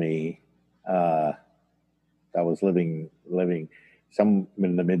called me. I was living some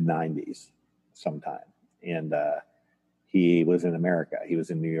in the mid-90s sometime, and he was in America. He was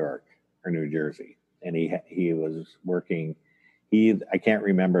in New York or New Jersey, and he was working. I can't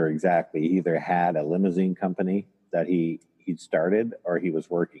remember exactly. He either had a limousine company that he'd started, or he was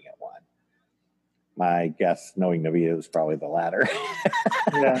working at one. My guess, knowing Naveed, was probably the latter.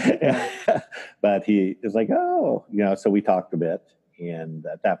 Yeah. But he was like, so we talked a bit, and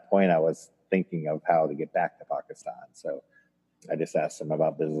at that point, I was thinking of how to get back to Pakistan. So I just asked him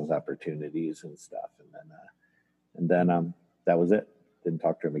about business opportunities and stuff, and then that was it. Didn't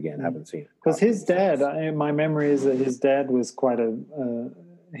talk to him again. Haven't seen him. Because his dad, my memory is that his dad was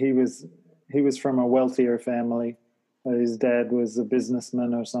he was from a wealthier family. His dad was a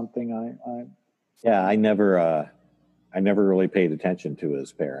businessman or something. I never really paid attention to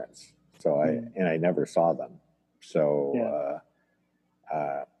his parents. So I never saw them. So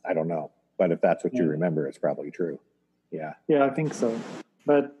I don't know. But if that's what you remember, it's probably true. Yeah. Yeah, I think so.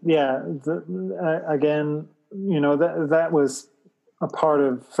 But again, that was a part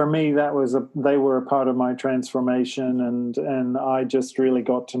of, for me, they were a part of my transformation, and I just really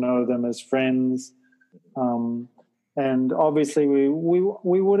got to know them as friends. And obviously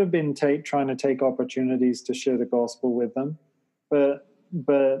we would have been trying to take opportunities to share the gospel with them. But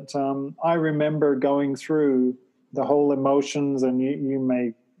I remember going through the whole emotions, and you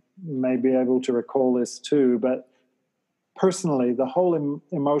may be able to recall this too, but personally, the whole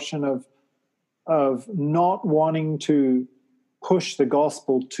emotion of not wanting to push the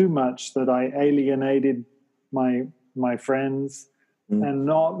gospel too much, that I alienated my friends, and then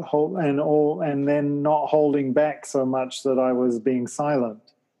not holding back so much that I was being silent.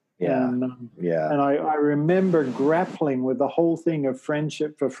 Yeah. And I remember grappling with the whole thing of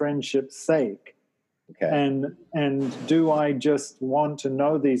friendship for friendship's sake. Okay. And do I just want to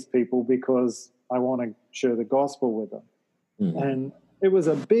know these people because I want to share the gospel with them? Mm-hmm. And it was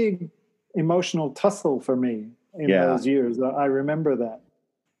a big emotional tussle for me in those years. I remember that.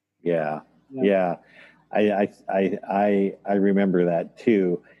 Yeah. I remember that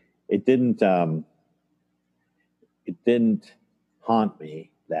too. It didn't haunt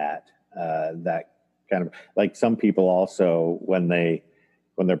me that kind of, like some people also when they're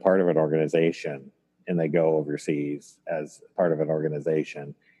part of an organization and they go overseas as part of an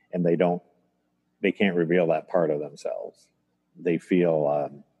organization and they can't reveal that part of themselves. They feel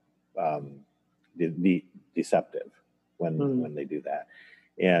deceptive when they do that.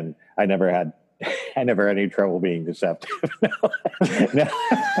 And I never had any trouble being deceptive. No.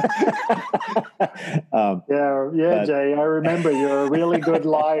 But, Jay, I remember you're a really good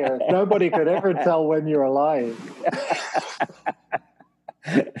liar. Nobody could ever tell when you were lying.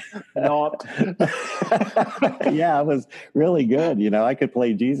 Not. Yeah, I was really good. You know, I could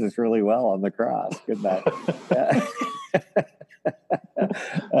play Jesus really well on the cross. Couldn't I?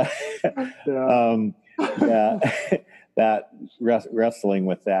 That wrestling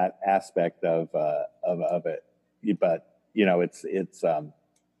with that aspect of it, but you know, it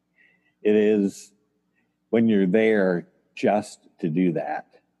is when you're there just to do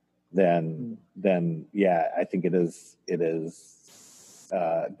that, then I think it is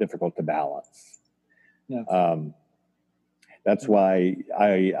difficult to balance. Yeah. That's why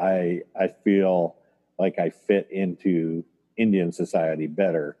I feel like I fit into Indian society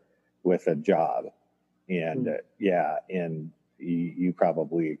better with a job. And and you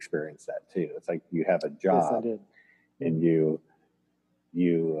probably experienced that too. It's like you have a job, yes, I did. And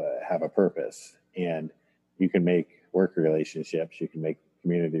you have a purpose, and you can make work relationships, you can make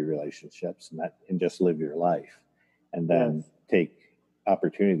community relationships, and just live your life, and then take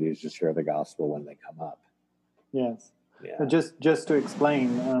opportunities to share the gospel when they come up. Yes. Yeah. Just to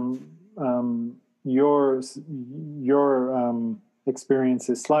explain, your experience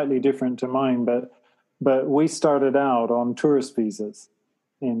is slightly different to mine, but we started out on tourist visas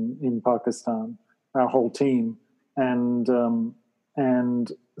in Pakistan, our whole team, and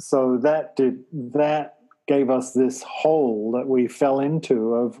so that gave us this hole that we fell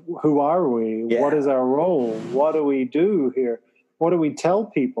into of who are we? Yeah. What is our role? What do we do here? What do we tell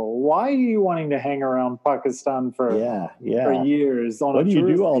people? Why are you wanting to hang around Pakistan for years on what a do you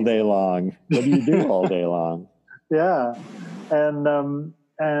do all visa? day long? What do you do all day long? Yeah, and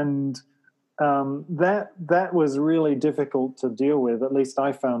that was really difficult to deal with. At least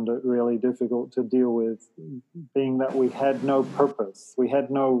I found it really difficult to deal with, being that we had no purpose, we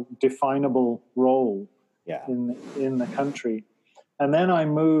had no definable role in the country. And then I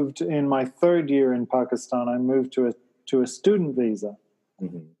moved in my third year in Pakistan. I moved to a student visa,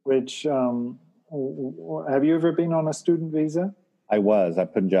 which have you ever been on a student visa? I was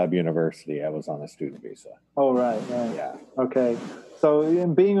at Punjab University. I was on a student visa. Oh, right. Yeah. Okay. So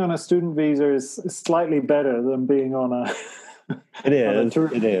being on a student visa is slightly better than being on a It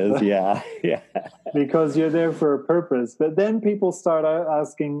is. Yeah. Because you're there for a purpose. But then people start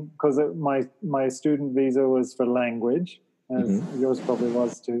asking, because my student visa was for language, as yours probably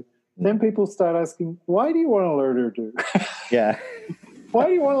was too. Then people start asking, why do you want to learn Urdu? Yeah. Why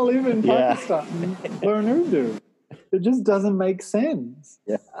do you want to live in Pakistan and learn Urdu? It just doesn't make sense.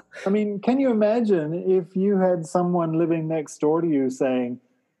 Yeah. I mean, can you imagine if you had someone living next door to you saying,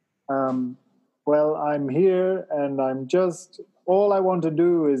 well, I'm here and all I want to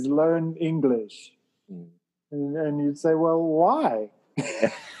do is learn English. And you'd say, well, why?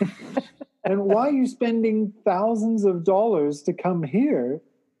 And why are you spending thousands of dollars to come here?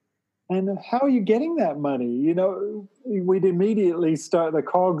 And how are you getting that money? You know, we'd immediately the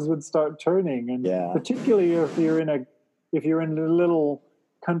cogs would start turning. And particularly if you're in a little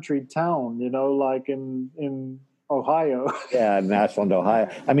country town, you know, like in Ohio. Yeah, Nashville, Ohio.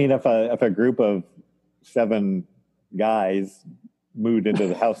 I mean, if a group of 7 guys moved into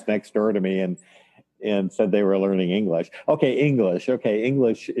the house next door to me and said they were learning English. Okay,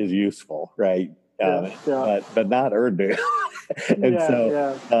 English is useful, right? But not Urdu.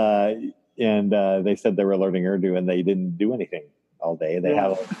 And they said they were learning Urdu and they didn't do anything all day. They had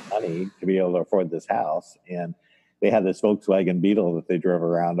all the money to be able to afford this house, and they had this Volkswagen Beetle that they drove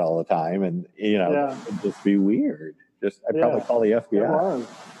around all the time, and it'd just be weird. I'd probably call the FBI. It was.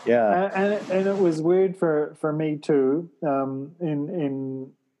 Yeah, and it was weird for me too.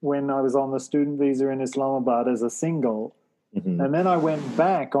 In when I was on the student visa in Islamabad as a single, and then I went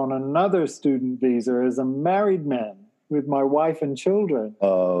back on another student visa as a married man with my wife and children.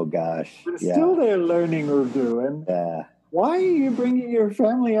 Oh gosh, But still they're learning Urdu, and why are you bringing your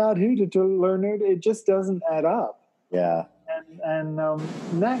family out here to learn Urdu? It just doesn't add up. Yeah. And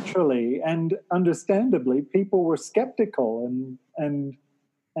naturally and understandably, people were skeptical, and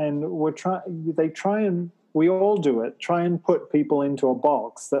we all do it. Try and put people into a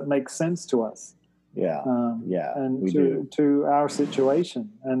box that makes sense to us. Yeah, and to our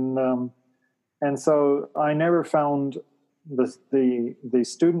situation, and so I never found the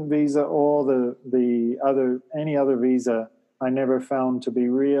student visa or any other visa. I never found to be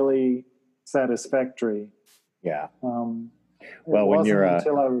really satisfactory. Yeah. Well, when you're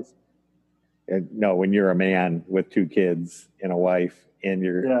when you're a man with 2 kids and a wife, and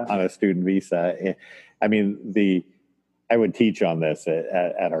you're on a student visa, I mean, I would teach on this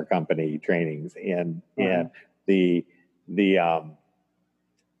at our company trainings, and the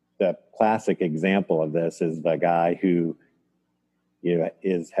classic example of this is the guy who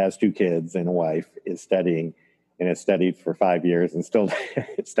has 2 kids and a wife, is studying, and has studied for 5 years and still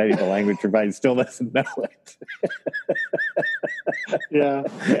studied the language for 5 years, still doesn't know it. Yeah.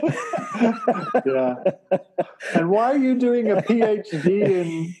 And why are you doing a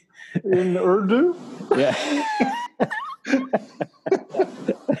PhD in Urdu? Yeah.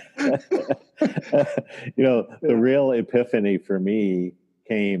 The real epiphany for me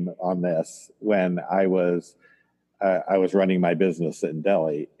came on this when I was running my business in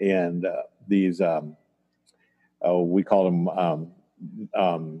Delhi, and these we call them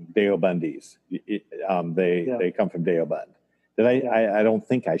Deobandis. They come from Deoband. I don't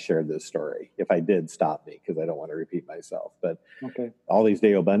think I shared this story. If I did, stop me, because I don't want to repeat myself. But all these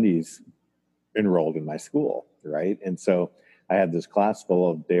Deobandis enrolled in my school, right? And so I had this class full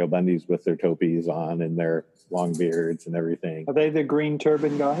of Deobandis with their topis on and their long beards and everything. Are they the green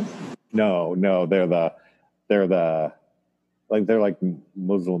turban guys? No, they're like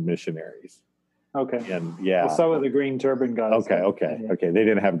Muslim missionaries. Okay. And well, so are the green turban guys. Okay. They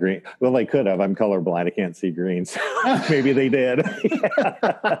didn't have green. Well, they could have. I'm colorblind. I can't see green. So maybe they did.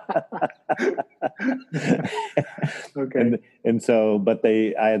 Okay. And so, but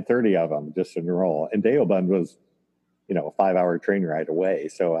I had 30 of them just enroll. And Deoband was, a 5-hour train ride away.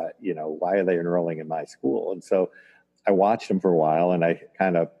 So, why are they enrolling in my school? And so I watched them for a while, and I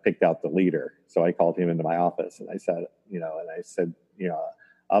kind of picked out the leader. So I called him into my office, and I said,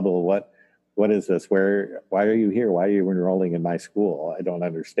 Abul, what is this? Why are you here? Why are you enrolling in my school? I don't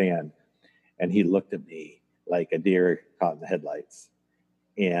understand. And he looked at me like a deer caught in the headlights.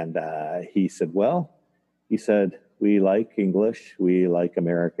 And he said, we like English. We like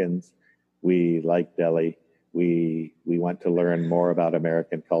Americans. We like Delhi. We want to learn more about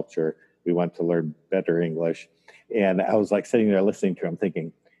American culture. We want to learn better English. And I was like sitting there listening to him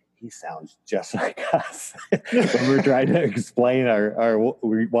thinking, he sounds just like us when we're trying to explain our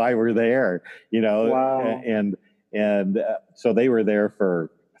why we're there, Wow. And so they were there for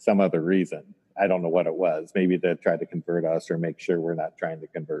some other reason. I don't know what it was. Maybe to try to convert us or make sure we're not trying to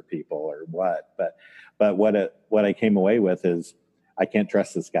convert people or what. But what I came away with is, I can't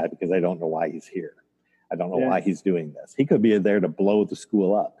trust this guy because I don't know why he's here. I don't know why he's doing this. He could be there to blow the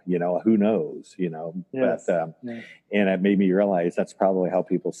school up, who knows, Yes. But, and it made me realize that's probably how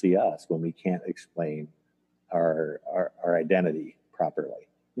people see us when we can't explain our identity properly.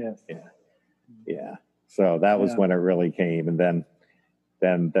 Yes. Yeah. So that was when it really came. And then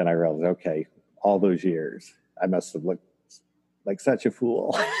I realized, okay, all those years, I must have looked like such a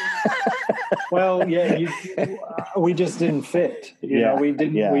fool. Well, we just didn't fit. We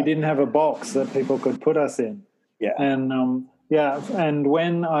didn't have a box that people could put us in. Yeah. And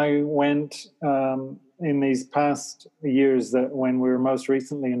when I went in these past years, that when we were most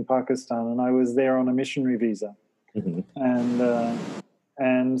recently in Pakistan, and I was there on a missionary visa, and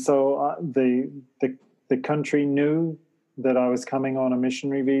so the country knew that I was coming on a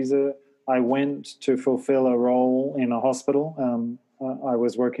missionary visa. I went to fulfill a role in a hospital. I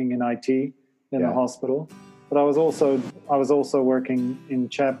was working in IT in the hospital, but I was also working in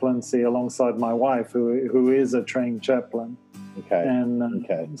chaplaincy alongside my wife, who is a trained chaplain. Okay.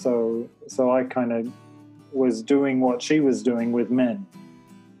 And so I kind of was doing what she was doing with men.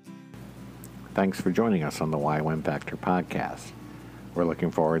 Thanks for joining us on the Why Went Factor podcast. We're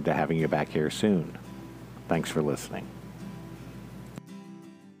looking forward to having you back here soon. Thanks for listening.